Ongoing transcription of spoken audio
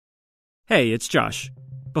Hey, it's Josh.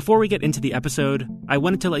 Before we get into the episode, I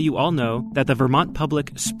wanted to let you all know that the Vermont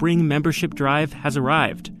Public Spring Membership Drive has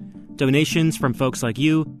arrived. Donations from folks like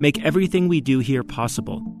you make everything we do here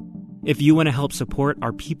possible. If you want to help support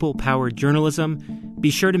our people-powered journalism,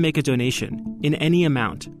 be sure to make a donation in any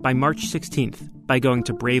amount by March 16th by going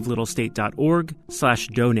to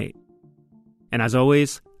bravelittlestate.org/donate. And as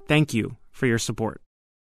always, thank you for your support.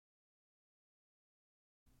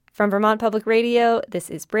 From Vermont Public Radio, this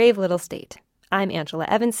is Brave Little State. I'm Angela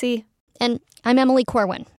Evansy. And I'm Emily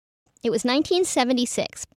Corwin. It was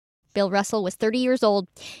 1976. Bill Russell was 30 years old,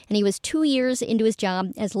 and he was 2 years into his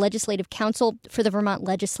job as legislative counsel for the Vermont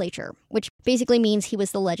legislature, which basically means he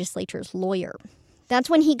was the legislature's lawyer. That's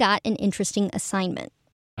when he got an interesting assignment.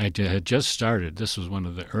 I had just started. This was one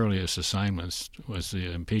of the earliest assignments, was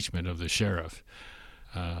the impeachment of the sheriff.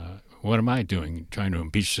 What am I doing, trying to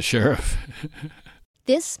impeach the sheriff?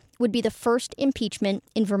 This would be the first impeachment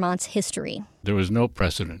in Vermont's history. There was no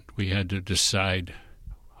precedent. We had to decide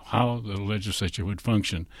how the legislature would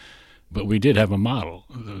function. But we did have a model,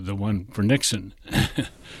 the one for Nixon. The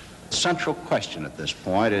central question at this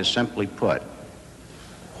point is simply put,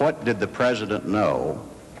 what did the president know,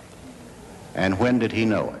 and when did he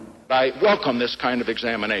know it? I welcome this kind of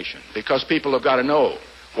examination because people have got to know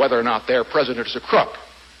whether or not their president is a crook.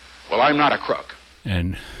 Well, I'm not a crook.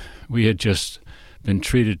 And we had just been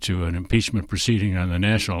treated to an impeachment proceeding on the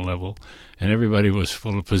national level, and everybody was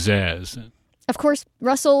full of pizzazz. Of course,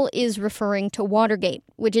 Russell is referring to Watergate,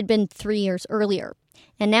 which had been 3 years earlier.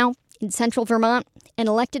 And now, in central Vermont, an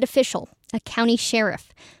elected official, a county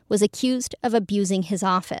sheriff, was accused of abusing his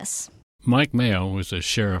office. Mike Mayo was the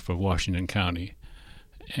sheriff of Washington County,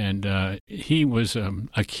 and he was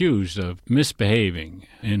accused of misbehaving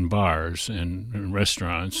in bars and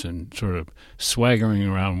restaurants and sort of swaggering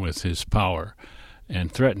around with his power and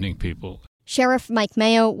threatening people. Sheriff Mike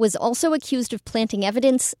Mayo was also accused of planting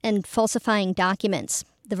evidence and falsifying documents.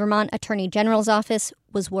 The Vermont Attorney General's office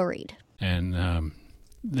was worried. And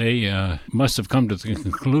they must have come to the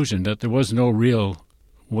conclusion that there was no real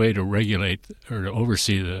way to regulate or to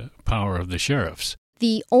oversee the power of the sheriffs.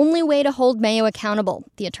 The only way to hold Mayo accountable,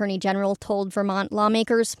 the Attorney General told Vermont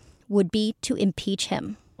lawmakers, would be to impeach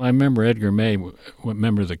him. I remember Edgar May, a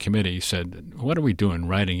member of the committee, said, "What are we doing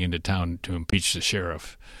riding into town to impeach the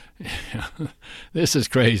sheriff? This is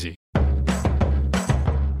crazy."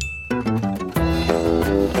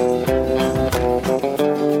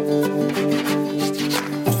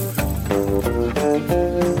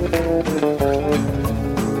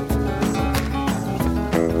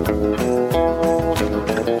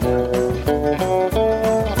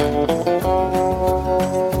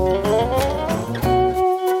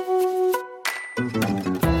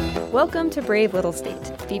 Welcome to Brave Little State,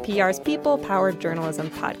 VPR's people-powered journalism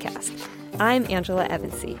podcast. I'm Angela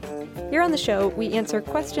Evansy. Here on the show, we answer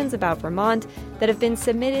questions about Vermont that have been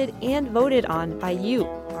submitted and voted on by you,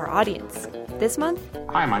 our audience. This month,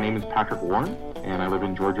 hi, my name is Patrick Warren, and I live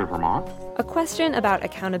in Georgia, Vermont. A question about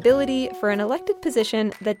accountability for an elected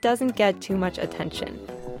position that doesn't get too much attention.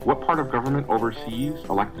 What part of government oversees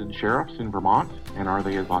elected sheriffs in Vermont, and are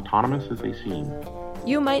they as autonomous as they seem?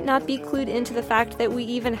 You might not be clued into the fact that we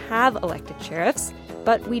even have elected sheriffs,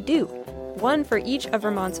 but we do. One for each of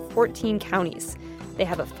Vermont's 14 counties. They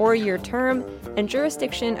have a 4-year term and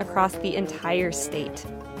jurisdiction across the entire state.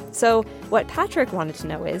 So what Patrick wanted to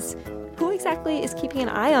know is, who exactly is keeping an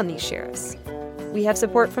eye on these sheriffs? We have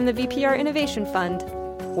support from the VPR Innovation Fund.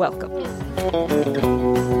 Welcome.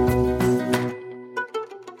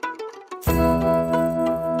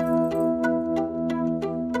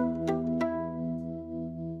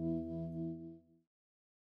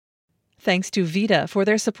 Thanks to VITA for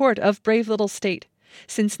their support of Brave Little State.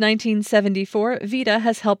 Since 1974, VITA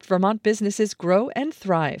has helped Vermont businesses grow and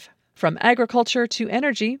thrive. From agriculture to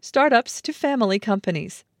energy, startups to family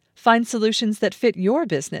companies. Find solutions that fit your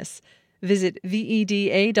business. Visit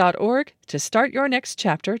VEDA.org to start your next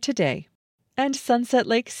chapter today. And Sunset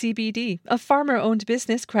Lake CBD, a farmer-owned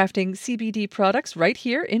business crafting CBD products right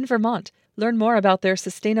here in Vermont. Learn more about their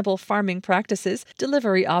sustainable farming practices,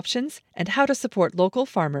 delivery options, and how to support local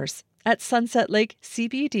farmers at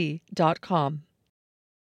sunsetlakecbd.com.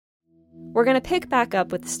 We're going to pick back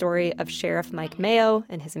up with the story of Sheriff Mike Mayo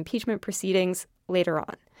and his impeachment proceedings later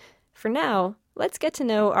on. For now, let's get to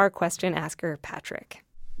know our question asker, Patrick.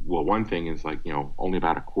 Well, one thing is only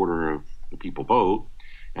about a quarter of the people vote.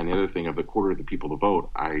 And the other thing, of the quarter of the people to vote,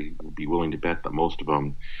 I would be willing to bet that most of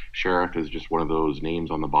them, sheriff is just one of those names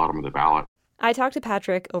on the bottom of the ballot. I talked to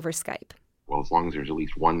Patrick over Skype. Well, as long as there's at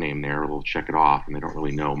least one name there, they'll check it off, and they don't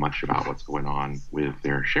really know much about what's going on with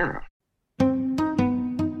their sheriff.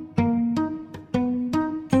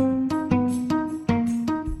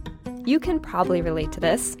 You can probably relate to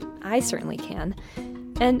this. I certainly can.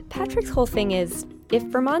 And Patrick's whole thing is, if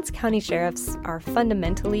Vermont's county sheriffs are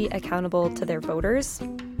fundamentally accountable to their voters,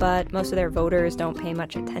 but most of their voters don't pay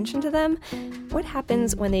much attention to them, what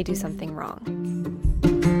happens when they do something wrong?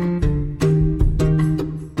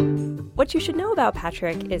 What you should know about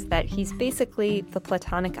Patrick is that he's basically the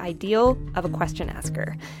platonic ideal of a question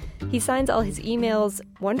asker. He signs all his emails,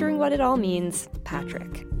 wondering what it all means,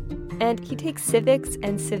 Patrick. And he takes civics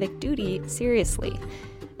and civic duty seriously.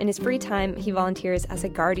 In his free time, he volunteers as a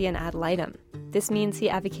guardian ad litem. This means he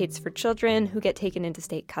advocates for children who get taken into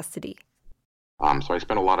state custody. So I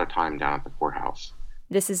spent a lot of time down at the courthouse.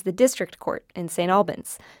 This is the district court in St.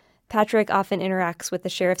 Albans. Patrick often interacts with the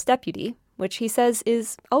sheriff's deputy, which he says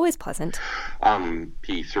is always pleasant.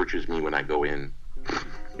 He searches me when I go in,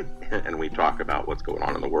 and we talk about what's going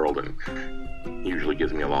on in the world, and he usually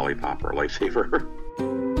gives me a lollipop or a lifesaver.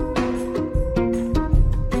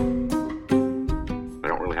 I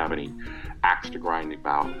don't really have any axe to grind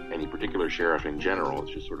about any particular sheriff in general. It's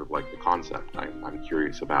just sort of like the concept. I'm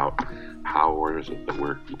curious about how or is it that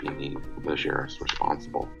we're keeping the sheriffs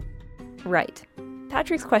responsible. Right.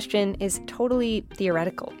 Patrick's question is totally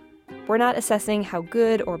theoretical. We're not assessing how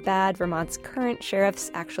good or bad Vermont's current sheriffs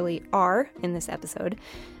actually are in this episode,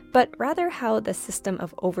 but rather how the system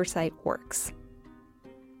of oversight works.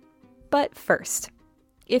 But first,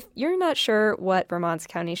 if you're not sure what Vermont's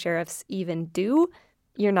county sheriffs even do,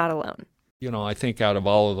 you're not alone. I think out of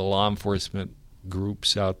all of the law enforcement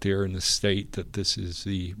groups out there in the state that this is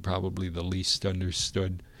probably the least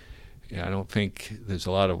understood. I don't think there's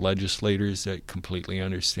a lot of legislators that completely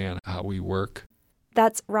understand how we work.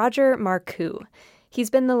 That's Roger Marcoux. He's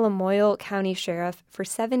been the Lamoille County Sheriff for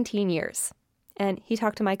 17 years. And he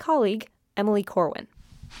talked to my colleague, Emily Corwin.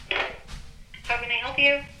 How can I help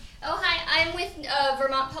you? Oh, hi. I'm with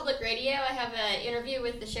Vermont Public Radio. I have an interview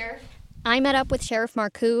with the sheriff. I met up with Sheriff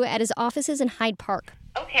Marcoux at his offices in Hyde Park.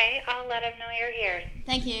 Okay, I'll let him know you're here.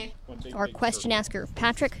 Thank you. Our question asker,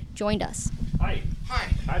 Patrick, joined us. Hi,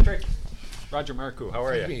 Patrick. Roger Marcoux, how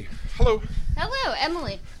are you? Hello. Hello,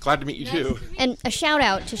 Emily. Glad to meet you, too. And a shout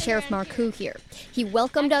out to Sheriff Marcoux here. He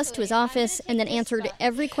welcomed us to his office and then answered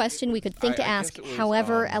every question we could think to ask,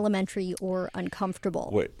 however elementary or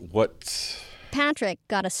uncomfortable. What? Patrick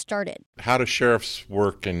got us started. How do sheriffs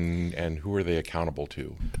work and who are they accountable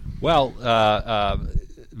to? Well,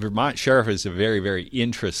 Vermont Sheriff is a very, very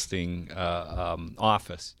interesting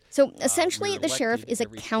office. So essentially, the sheriff is a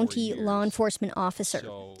county law enforcement officer.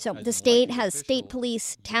 So the state has state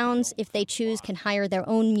police. Towns, if they choose, can hire their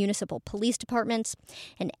own municipal police departments.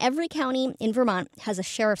 And every county in Vermont has a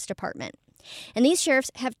sheriff's department. And these sheriffs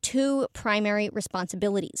have two primary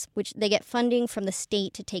responsibilities, which they get funding from the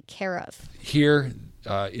state to take care of. Here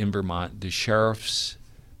in Vermont, the sheriffs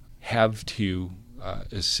have to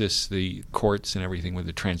assist the courts and everything with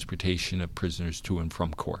the transportation of prisoners to and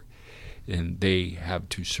from court. And they have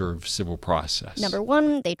to serve civil process. Number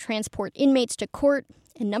one, they transport inmates to court.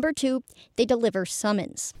 And number two, they deliver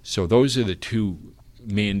summons. So those are the two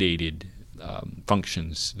mandated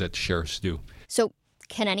functions that sheriffs do. So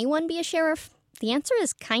can anyone be a sheriff? The answer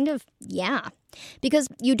is kind of yeah. Because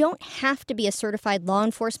you don't have to be a certified law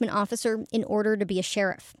enforcement officer in order to be a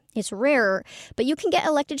sheriff. It's rare, but you can get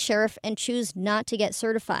elected sheriff and choose not to get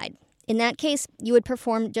certified. In that case, you would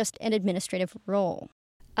perform just an administrative role.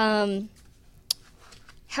 How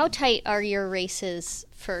tight are your races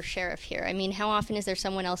for sheriff here? I mean, how often is there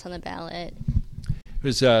someone else on the ballot?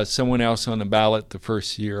 There's someone else on the ballot the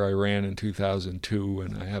first year I ran in 2002,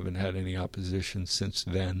 and I haven't had any opposition since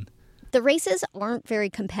then. The races aren't very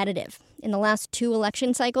competitive. In the last two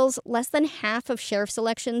election cycles, less than half of sheriff's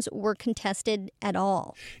elections were contested at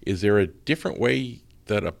all. Is there a different way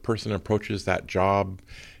that a person approaches that job,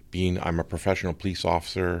 being I'm a professional police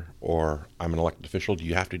officer or I'm an elected official? Do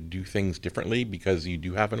you have to do things differently because you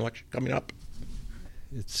do have an election coming up?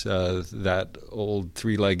 It's that old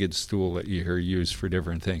three-legged stool that you hear used for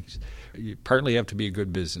different things. You partly have to be a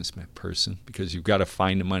good business person because you've got to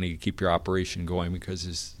find the money to keep your operation going because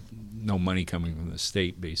there's no money coming from the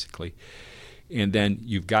state, basically. And then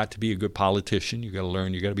you've got to be a good politician. You've got to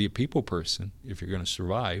learn. You've got to be a people person if you're going to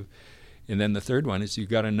survive. And then the third one is you've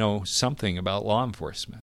got to know something about law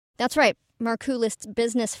enforcement. That's right. Marcoux lists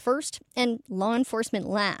business first and law enforcement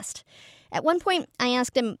last. At one point, I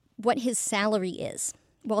asked him what his salary is.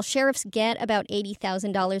 While sheriffs get about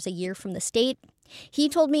 $80,000 a year from the state, he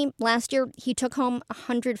told me last year he took home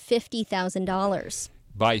 $150,000.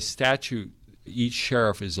 By statute, each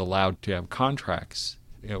sheriff is allowed to have contracts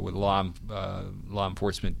with law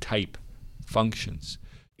enforcement type functions.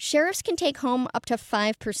 Sheriffs can take home up to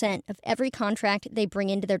 5% of every contract they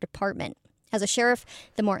bring into their department. As a sheriff,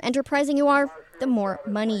 the more enterprising you are, the more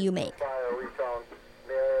money you make.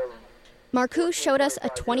 Marcoux showed us a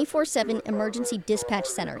 24/7 emergency dispatch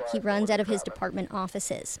center he runs out of his department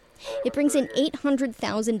offices. It brings in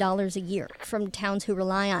 $800,000 a year from towns who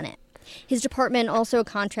rely on it. His department also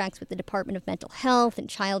contracts with the Department of Mental Health and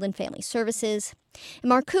Child and Family Services.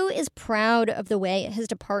 And Marcoux is proud of the way his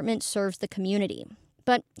department serves the community.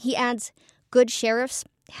 But he adds, good sheriffs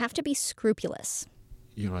have to be scrupulous.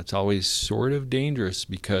 It's always sort of dangerous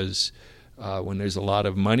because when there's a lot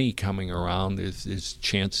of money coming around, there's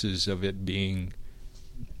chances of it being,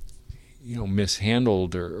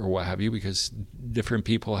 mishandled or what have you, because different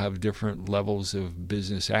people have different levels of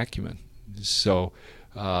business acumen. So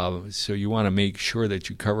you want to make sure that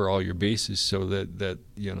you cover all your bases so that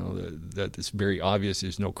it's very obvious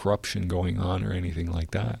there's no corruption going on or anything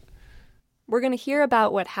like that. We're going to hear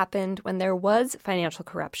about what happened when there was financial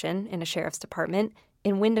corruption in a sheriff's department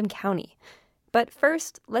in Windham County. But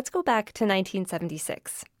first, let's go back to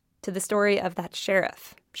 1976, to the story of that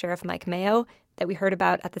sheriff, Sheriff Mike Mayo, that we heard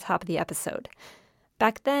about at the top of the episode.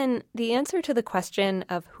 Back then, the answer to the question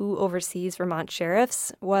of who oversees Vermont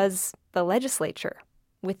sheriffs was the legislature,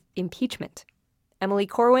 with impeachment. Emily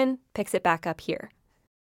Corwin picks it back up here.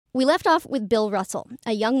 We left off with Bill Russell,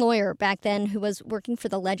 a young lawyer back then who was working for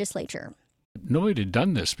the legislature. Nobody had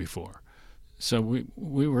done this before, so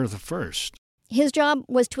we were the first. His job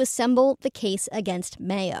was to assemble the case against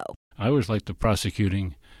Mayo. I was like the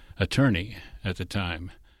prosecuting attorney at the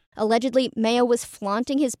time. Allegedly, Mayo was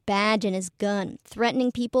flaunting his badge and his gun,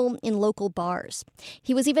 threatening people in local bars.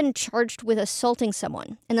 He was even charged with assaulting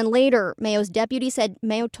someone. And then later, Mayo's deputy said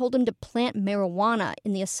Mayo told him to plant marijuana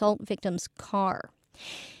in the assault victim's car.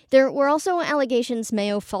 There were also allegations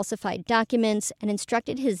Mayo falsified documents and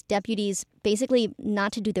instructed his deputies basically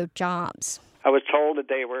not to do their jobs. I was told that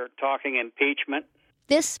they were talking impeachment.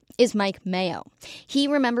 This is Mike Mayo. He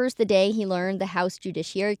remembers the day he learned the House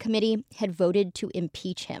Judiciary Committee had voted to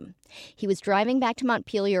impeach him. He was driving back to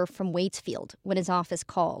Montpelier from Waitsfield when his office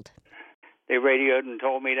called. They radioed and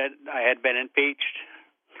told me that I had been impeached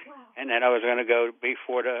and that I was going to go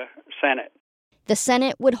before the Senate. The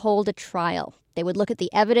Senate would hold a trial. They would look at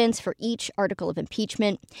the evidence for each article of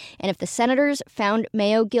impeachment, and if the senators found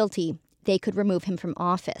Mayo guilty, they could remove him from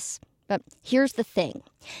office. But here's the thing.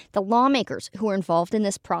 The lawmakers who were involved in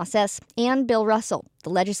this process, and Bill Russell, the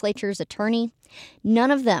legislature's attorney,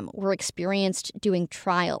 none of them were experienced doing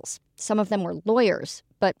trials. Some of them were lawyers,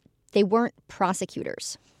 but they weren't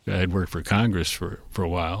prosecutors. I had worked for Congress for a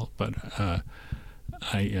while, but I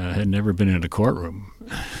had never been in a courtroom.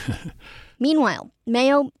 Meanwhile,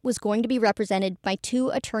 Mayo was going to be represented by two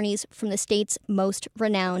attorneys from the state's most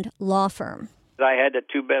renowned law firm. I had the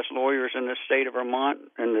two best lawyers in the state of Vermont,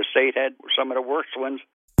 and the state had some of the worst ones.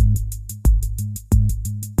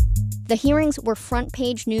 The hearings were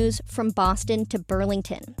front-page news from Boston to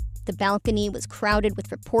Burlington. The balcony was crowded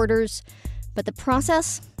with reporters, but the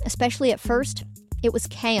process, especially at first, it was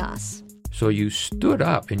chaos. So you stood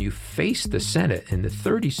up and you faced the Senate, and the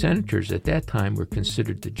 30 senators at that time were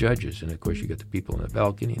considered the judges. And, of course, you got the people in the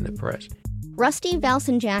balcony and the press. Rusty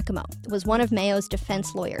Valson-Giacomo was one of Mayo's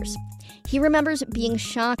defense lawyers. He remembers being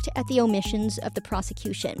shocked at the omissions of the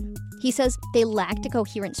prosecution. He says they lacked a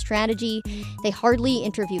coherent strategy, they hardly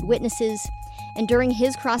interviewed witnesses, and during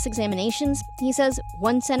his cross-examinations, he says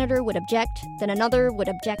one senator would object, then another would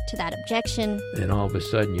object to that objection. Then all of a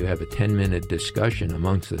sudden you have a 10-minute discussion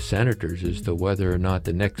amongst the senators as to whether or not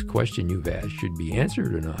the next question you've asked should be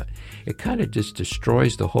answered or not. It kind of just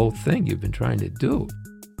destroys the whole thing you've been trying to do.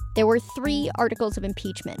 There were 3 articles of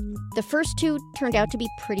impeachment. The first 2 turned out to be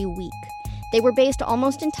pretty weak. They were based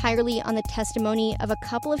almost entirely on the testimony of a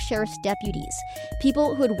couple of sheriff's deputies,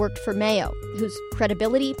 people who had worked for Mayo, whose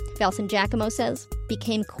credibility, Valson-Giacomo says,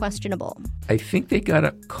 became questionable. I think they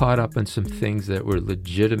got caught up on some things that were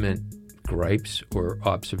legitimate gripes or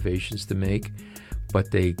observations to make,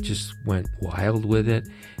 but they just went wild with it.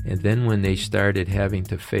 And then when they started having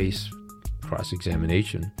to face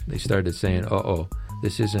cross-examination, they started saying, uh-oh,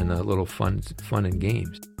 this isn't a little fun and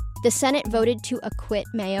games. The Senate voted to acquit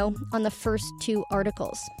Mayo on the first 2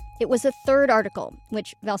 articles. It was the 3rd article,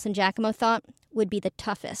 which Valson-Giacomo thought would be the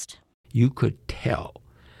toughest. You could tell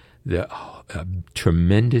the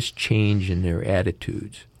tremendous change in their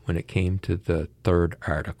attitudes when it came to the 3rd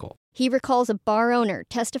article. He recalls a bar owner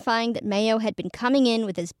testifying that Mayo had been coming in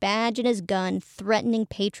with his badge and his gun, threatening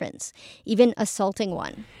patrons, even assaulting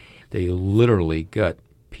one. They literally got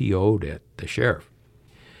PO'd at the sheriff.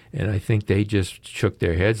 And I think they just shook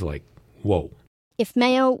their heads like, whoa. If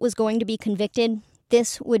Mayo was going to be convicted,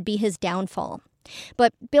 this would be his downfall.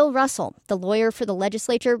 But Bill Russell, the lawyer for the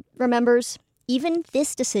legislature, remembers even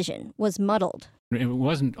this decision was muddled. It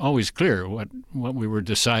wasn't always clear what we were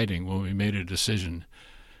deciding when we made a decision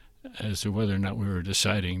as to whether or not we were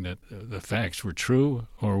deciding that the facts were true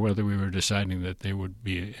or whether we were deciding that they would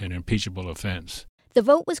be an impeachable offense. The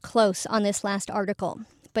vote was close on this last article,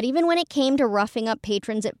 but even when it came to roughing up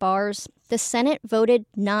patrons at bars, the Senate voted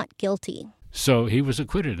not guilty. So he was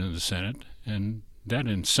acquitted in the Senate, and that,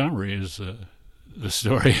 in summary, is the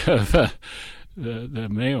story of the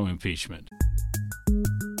Mayo impeachment.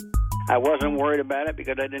 I wasn't worried about it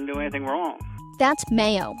because I didn't do anything wrong. That's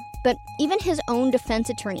Mayo. But even his own defense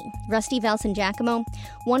attorney, Rusty Valsangiacomo,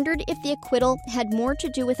 wondered if the acquittal had more to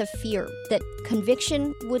do with a fear that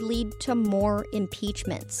conviction would lead to more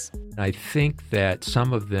impeachments. I think that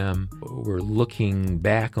some of them were looking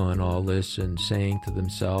back on all this and saying to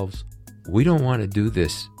themselves, we don't want to do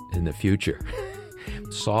this in the future.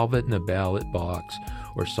 Solve it in a ballot box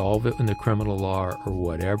or solve it in the criminal law or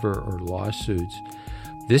whatever, or lawsuits.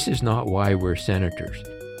 This is not why we're senators.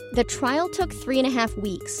 The trial took 3.5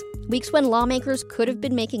 weeks, weeks when lawmakers could have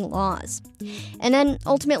been making laws. And then,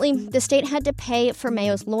 ultimately, the state had to pay for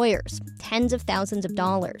Mayo's lawyers tens of thousands of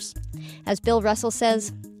dollars. As Bill Russell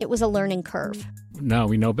says, it was a learning curve. Now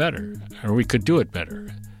we know better, or we could do it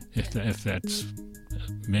better. If that's,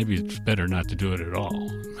 maybe it's better not to do it at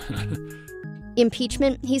all.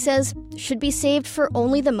 Impeachment, he says, should be saved for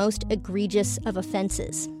only the most egregious of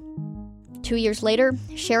offenses. 2 years later,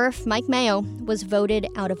 Sheriff Mike Mayo was voted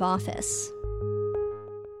out of office.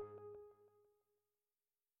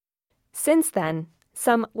 Since then,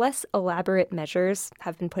 some less elaborate measures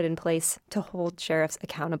have been put in place to hold sheriffs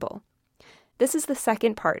accountable. This is the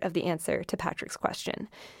second part of the answer to Patrick's question.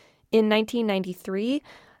 In 1993,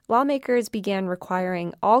 lawmakers began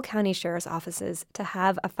requiring all county sheriff's offices to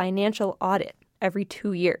have a financial audit every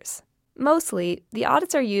 2 years. Mostly, the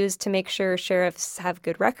audits are used to make sure sheriffs have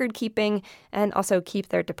good record keeping and also keep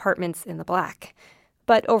their departments in the black.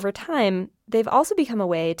 But over time, they've also become a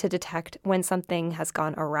way to detect when something has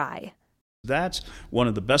gone awry. That's one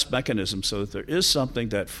of the best mechanisms, so that there is something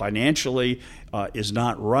that financially is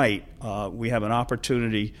not right. We have an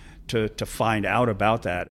opportunity to find out about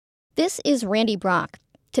that. This is Randy Brock.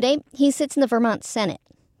 Today, he sits in the Vermont Senate.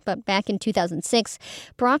 But back in 2006,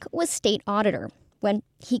 Brock was state auditor when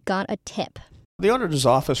he got a tip. The auditor's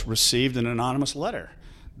office received an anonymous letter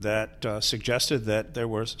that suggested that there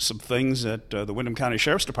were some things at the Windham County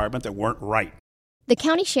Sheriff's Department that weren't right. The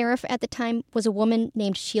county sheriff at the time was a woman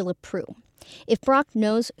named Sheila Prue. If Brock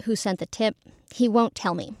knows who sent the tip, he won't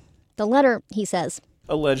tell me. The letter, he says,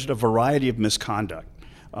 alleged a variety of misconduct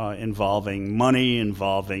involving money,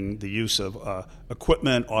 involving the use of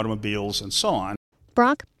equipment, automobiles, and so on.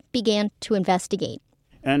 Brock began to investigate.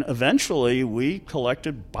 And eventually, we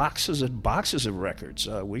collected boxes and boxes of records.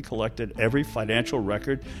 We collected every financial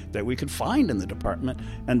record that we could find in the department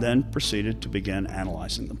and then proceeded to begin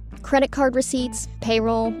analyzing them. Credit card receipts,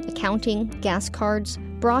 payroll, accounting, gas cards.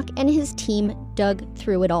 Brock and his team dug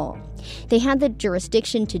through it all. They had the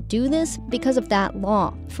jurisdiction to do this because of that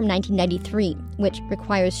law from 1993, which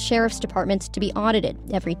requires sheriff's departments to be audited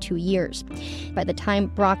every 2 years. By the time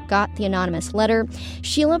Brock got the anonymous letter,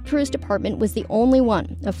 Sheila Prue's department was the only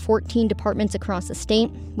one of 14 departments across the state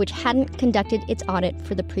which hadn't conducted its audit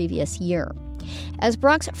for the previous year. As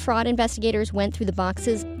Brock's fraud investigators went through the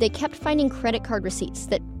boxes, they kept finding credit card receipts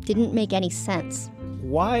that didn't make any sense.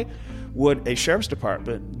 Why would a sheriff's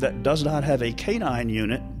department that does not have a canine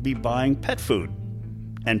unit be buying pet food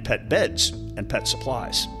and pet beds and pet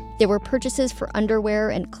supplies? There were purchases for underwear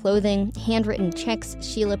and clothing, handwritten checks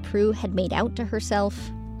Sheila Prue had made out to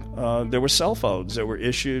herself. There were cell phones that were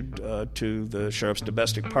issued to the sheriff's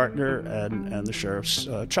domestic partner and the sheriff's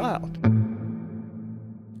child.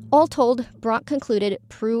 All told, Brock concluded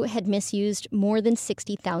Prue had misused more than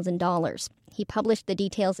 $60,000. He published the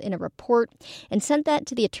details in a report and sent that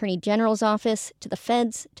to the Attorney General's office, to the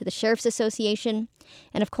feds, to the Sheriff's Association,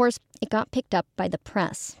 and of course, it got picked up by the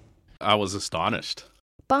press. I was astonished.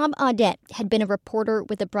 Bob Audette had been a reporter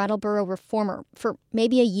with the Brattleboro Reformer for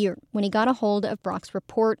maybe a year when he got a hold of Brock's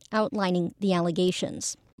report outlining the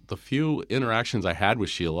allegations. The few interactions I had with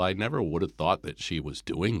Sheila, I never would have thought that she was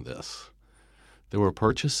doing this. There were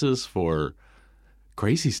purchases for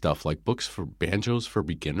crazy stuff like books for banjos for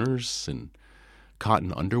beginners and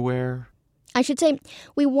cotton underwear. I should say,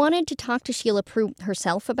 we wanted to talk to Sheila Prue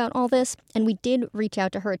herself about all this, and we did reach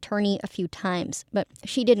out to her attorney a few times, but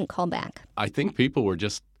she didn't call back. I think people were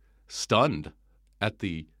just stunned at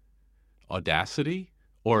the audacity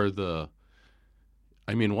or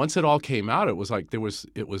once it all came out, it was like it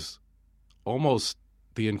was almost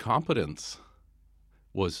the incompetence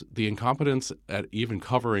at even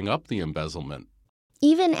covering up the embezzlement.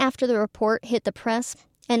 even after the report hit the press,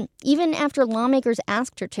 and even after lawmakers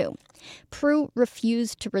asked her to, Prue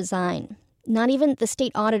refused to resign. Not even the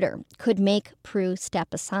state auditor could make Prue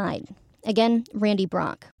step aside. Again, Randy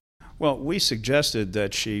Brock. Well, we suggested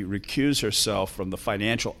that she recuse herself from the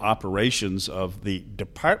financial operations of the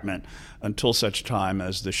department until such time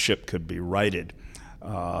as the ship could be righted,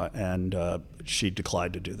 and she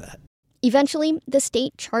declined to do that. Eventually, the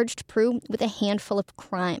state charged Prue with a handful of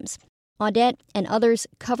crimes. Audette and others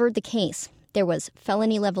covered the case. There was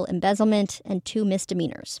felony-level embezzlement and 2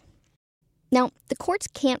 misdemeanors. Now, the courts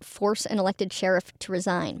can't force an elected sheriff to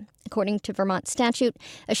resign. According to Vermont statute,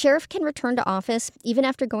 a sheriff can return to office even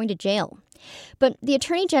after going to jail. But the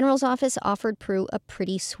Attorney General's office offered Prue a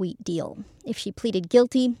pretty sweet deal. If she pleaded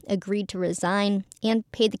guilty, agreed to resign, and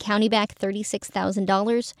paid the county back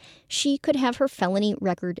 $36,000, she could have her felony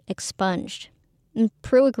record expunged. And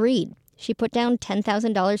Prue agreed. She put down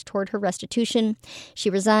 $10,000 toward her restitution. She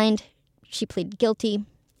resigned. She pleaded guilty.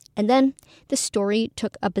 And then the story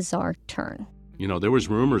took a bizarre turn. You know, there was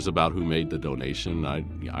rumors about who made the donation.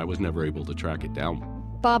 I was never able to track it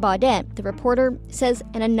down. Bob Audette, the reporter, says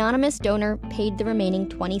an anonymous donor paid the remaining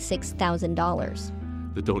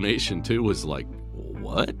 $26,000. The donation, too, was like,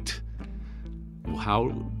 what?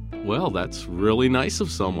 How? Well, that's really nice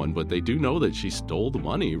of someone, but they do know that she stole the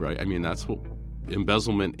money, right? I mean, that's what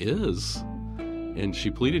embezzlement is. And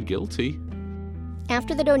she pleaded guilty.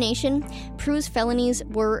 After the donation, Prue's felonies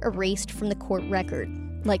were erased from the court record.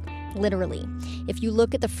 Like, literally. If you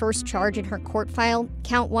look at the first charge in her court file,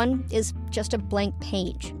 count 1 is just a blank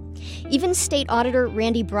page. Even State Auditor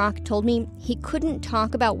Randy Brock told me he couldn't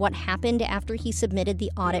talk about what happened after he submitted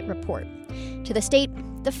the audit report. To the state,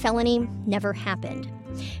 the felony never happened.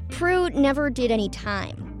 Prue never did any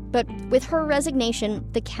time. But with her resignation,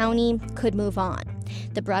 the county could move on.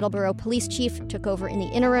 The Brattleboro police chief took over in the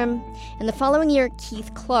interim, and the following year,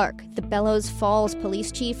 Keith Clark, the Bellows Falls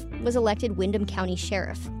police chief, was elected Windham County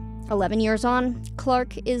sheriff. 11 years on,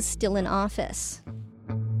 Clark is still in office.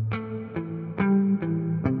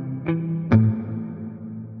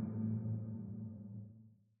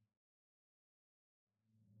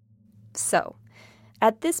 So,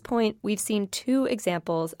 at this point, we've seen 2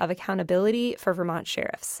 examples of accountability for Vermont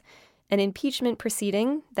sheriffs: an impeachment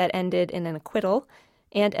proceeding that ended in an acquittal,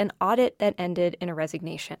 and an audit that ended in a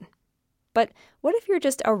resignation. But what if you're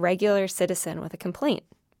just a regular citizen with a complaint?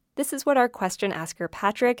 This is what our question asker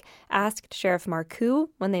Patrick asked Sheriff Marcoux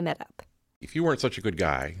when they met up. If you weren't such a good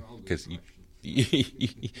guy, because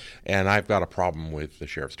and I've got a problem with the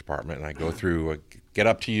sheriff's department, and I go through, get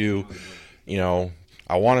up to you,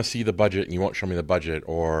 I want to see the budget and you won't show me the budget,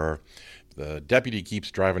 or the deputy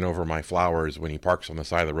keeps driving over my flowers when he parks on the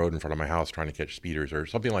side of the road in front of my house trying to catch speeders, or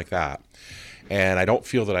something like that. And I don't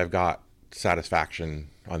feel that I've got satisfaction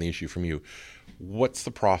on the issue from you. What's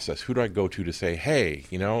the process? Who do I go to say, hey,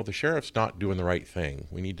 the sheriff's not doing the right thing.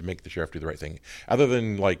 We need to make the sheriff do the right thing. Other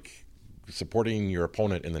than supporting your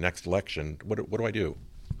opponent in the next election, what do I do?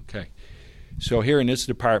 Okay. So here in this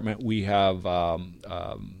department, we have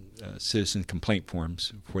citizen complaint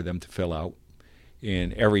forms for them to fill out,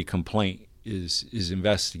 and every complaint is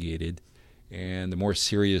investigated. And the more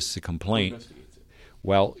serious the complaint,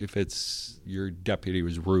 well, if it's your deputy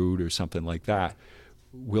was rude or something like that,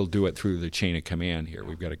 we'll do it through the chain of command here.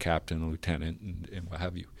 We've got a captain, a lieutenant, and what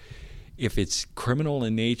have you. If it's criminal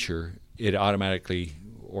in nature, it automatically,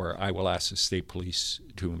 or I will ask the state police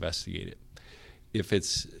to investigate it. If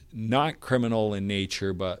it's not criminal in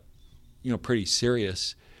nature, but pretty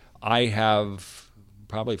serious, I have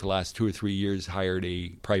probably for the last 2 or 3 years hired a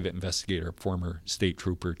private investigator, a former state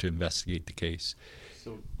trooper, to investigate the case.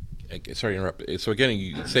 So, sorry to interrupt. So again,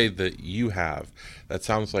 you say that you have. That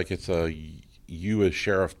sounds like it's a you as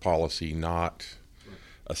sheriff policy, not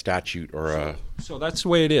a statute or a... So that's the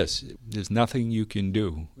way it is. There's nothing you can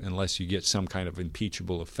do unless you get some kind of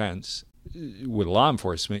impeachable offense. With law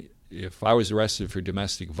enforcement, if I was arrested for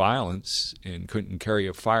domestic violence and couldn't carry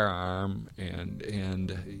a firearm and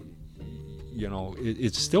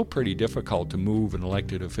it's still pretty difficult to move an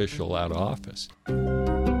elected official out of office.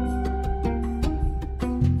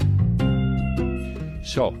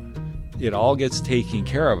 So it all gets taken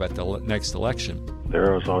care of at the next election.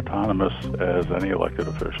 They're as autonomous as any elected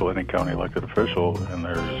official, any county elected official, and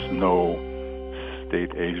there's no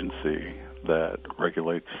state agency that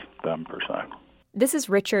regulates them per se. This is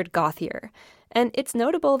Richard Gauthier, and it's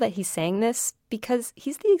notable that he's saying this because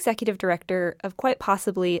he's the executive director of quite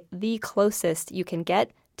possibly the closest you can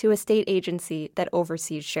get to a state agency that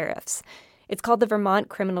oversees sheriffs. It's called the Vermont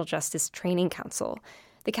Criminal Justice Training Council.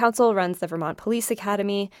 The council runs the Vermont Police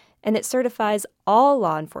Academy, and it certifies all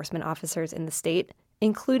law enforcement officers in the state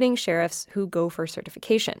including sheriffs who go for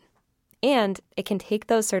certification. And it can take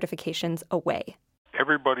those certifications away.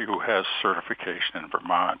 Everybody who has certification in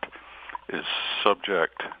Vermont is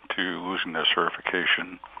subject to losing their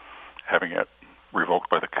certification, having it revoked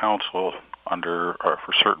by the council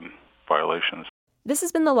for certain violations. This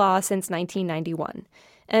has been the law since 1991.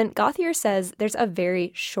 And Gauthier says there's a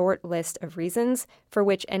very short list of reasons for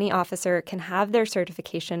which any officer can have their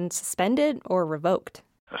certification suspended or revoked.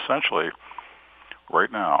 Essentially,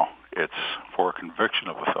 right now, it's for a conviction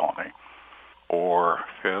of a felony or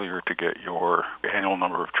failure to get your annual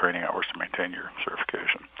number of training hours to maintain your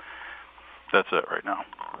certification. That's it right now.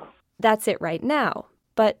 That's it right now.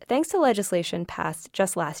 But thanks to legislation passed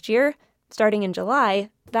just last year, starting in July,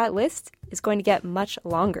 that list is going to get much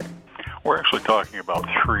longer. We're actually talking about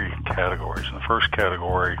 3 categories. In the first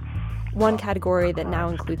category, one category that now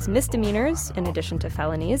includes misdemeanors in addition to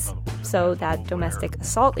felonies. So that domestic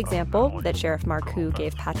assault example that Sheriff Marcoux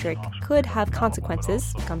gave Patrick could have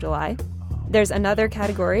consequences come July. There's another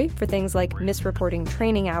category for things like misreporting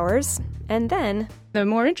training hours. And then the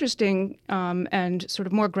more interesting and sort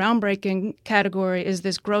of more groundbreaking category is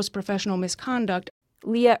this gross professional misconduct.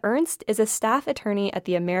 Leah Ernst is a staff attorney at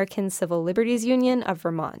the American Civil Liberties Union of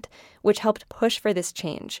Vermont, which helped push for this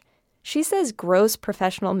change. She says gross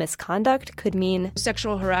professional misconduct could mean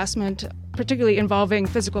sexual harassment, particularly involving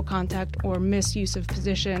physical contact or misuse of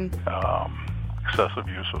position. Excessive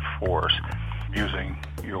use of force, using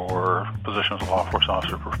your position as a law enforcement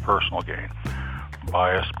officer for personal gain,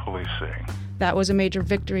 biased policing. That was a major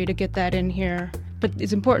victory to get that in here. But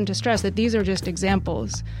it's important to stress that these are just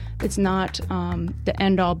examples. It's not the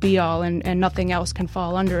end-all, be-all, and nothing else can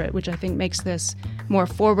fall under it, which I think makes this more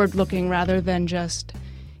forward-looking rather than just,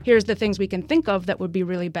 here's the things we can think of that would be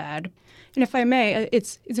really bad. And if I may,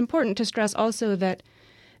 it's important to stress also that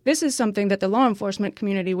this is something that the law enforcement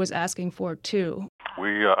community was asking for, too.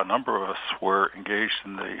 A number of us were engaged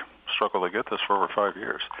in the struggle to get this for over 5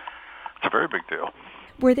 years. It's a very big deal.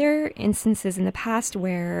 Were there instances in the past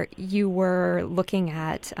where you were looking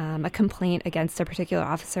at a complaint against a particular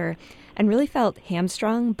officer and really felt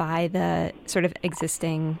hamstrung by the sort of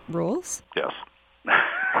existing rules? Yes.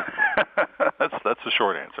 That's the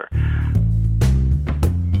short answer.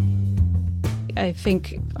 I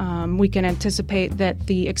think we can anticipate that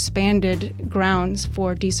the expanded grounds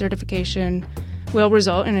for decertification will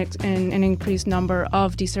result in an increased number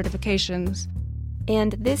of decertifications.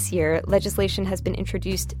 And this year, legislation has been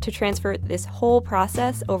introduced to transfer this whole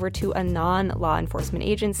process over to a non-law enforcement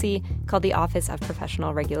agency called the Office of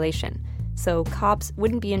Professional Regulation. So cops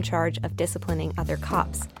wouldn't be in charge of disciplining other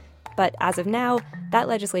cops. But as of now, that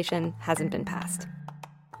legislation hasn't been passed.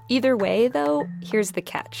 Either way, though, here's the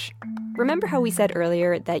catch. Remember how we said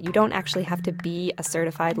earlier that you don't actually have to be a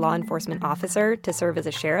certified law enforcement officer to serve as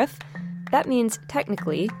a sheriff? That means,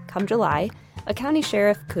 technically, come July, a county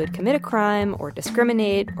sheriff could commit a crime or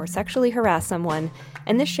discriminate or sexually harass someone,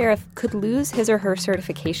 and this sheriff could lose his or her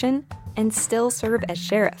certification and still serve as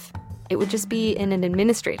sheriff. It would just be in an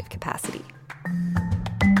administrative capacity.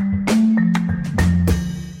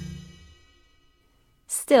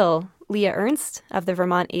 Still, Leah Ernst of the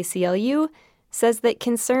Vermont ACLU says that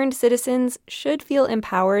concerned citizens should feel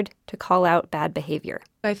empowered to call out bad behavior.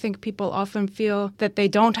 I think people often feel that they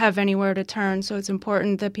don't have anywhere to turn, so it's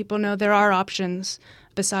important that people know there are options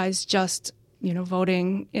besides just,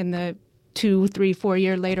 voting in the 2, 3, 4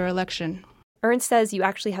 year later election. Ernst says you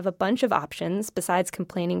actually have a bunch of options besides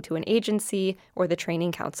complaining to an agency or the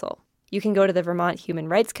training council. You can go to the Vermont Human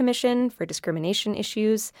Rights Commission for discrimination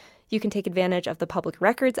issues. You can take advantage of the Public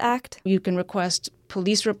Records Act. You can request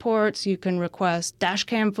police reports. You can request dash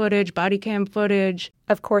cam footage, body cam footage.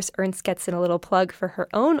 Of course, Ernst gets in a little plug for her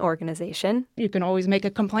own organization. You can always make a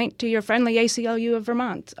complaint to your friendly ACLU of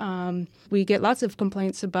Vermont. We get lots of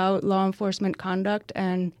complaints about law enforcement conduct,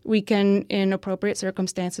 and we can, in appropriate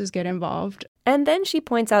circumstances, get involved. And then she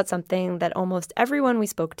points out something that almost everyone we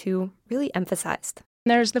spoke to really emphasized.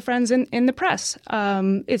 There's the friends in the press.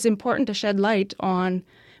 It's important to shed light on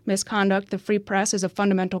misconduct. The free press is a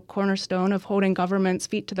fundamental cornerstone of holding government's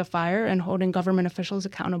feet to the fire and holding government officials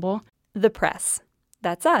accountable. The press.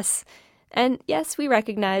 That's us. And yes, we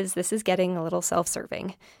recognize this is getting a little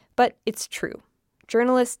self-serving, but it's true.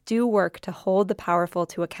 Journalists do work to hold the powerful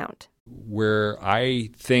to account. Where I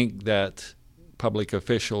think that public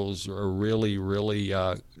officials are really,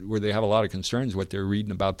 where they have a lot of concerns, what they're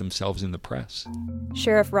reading about themselves in the press.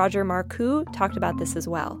 Sheriff Roger Marcoux talked about this as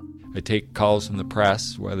well. I take calls from the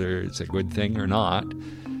press, whether it's a good thing or not,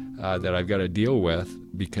 that I've got to deal with,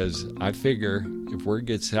 because I figure if word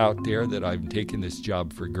gets out there that I'm taking this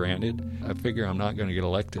job for granted, I figure I'm not going to get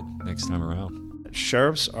elected next time around.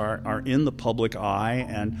 Sheriffs are in the public eye,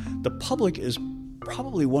 and the public is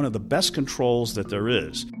probably one of the best controls that there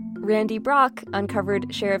is. Randy Brock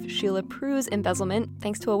uncovered Sheriff Sheila Prue's embezzlement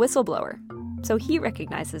thanks to a whistleblower. So he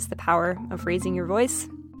recognizes the power of raising your voice.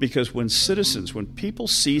 Because when people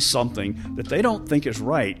see something that they don't think is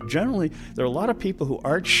right, generally there are a lot of people who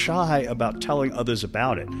aren't shy about telling others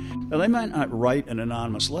about it. Now, they might not write an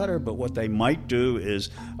anonymous letter, but what they might do is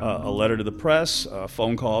a letter to the press,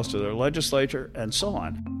 phone calls to their legislature, and so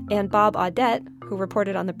on. And Bob Audette, who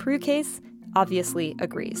reported on the Prue case, obviously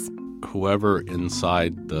agrees. Whoever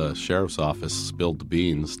inside the sheriff's office spilled the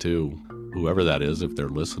beans, too, whoever that is, if they're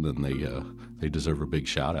listening, they deserve a big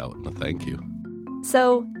shout out and a thank you.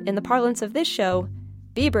 So, in the parlance of this show,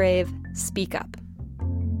 be brave, speak up.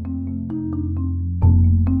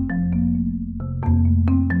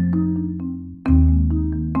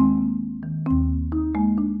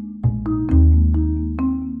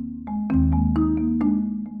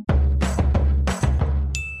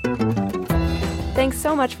 Thanks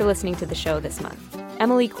so much for listening to the show this month.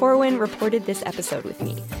 Emily Corwin reported this episode with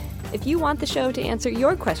me. If you want the show to answer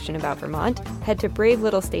your question about Vermont, head to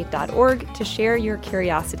bravelittlestate.org to share your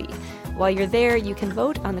curiosity. While you're there, you can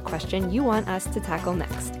vote on the question you want us to tackle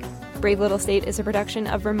next. Brave Little State is a production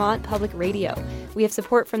of Vermont Public Radio. We have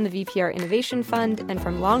support from the VPR Innovation Fund and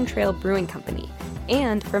from Long Trail Brewing Company,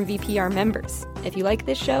 and from VPR members. If you like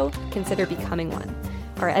this show, consider becoming one.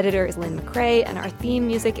 Our editor is Lynn McCrae, and our theme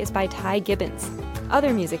music is by Ty Gibbons.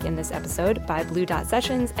 Other music in this episode by Blue Dot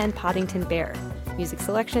Sessions and Poddington Bear. Music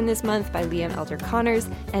selection this month by Liam Elder Connors,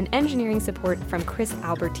 and engineering support from Chris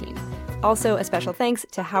Albertine. Also, a special thanks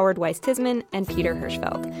to Howard Weiss-Tisman and Peter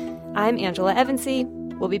Hirschfeld. I'm Angela Evansy.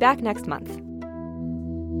 We'll be back next month.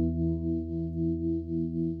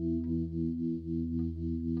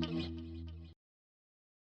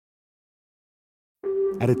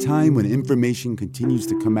 At a time when information continues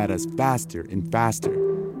to come at us faster and faster,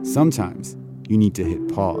 sometimes you need to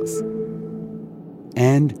hit pause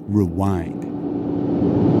and rewind.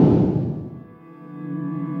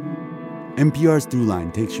 NPR's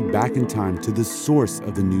Throughline takes you back in time to the source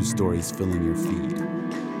of the news stories filling your feed.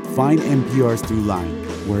 Find NPR's Throughline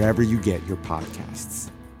wherever you get your podcasts.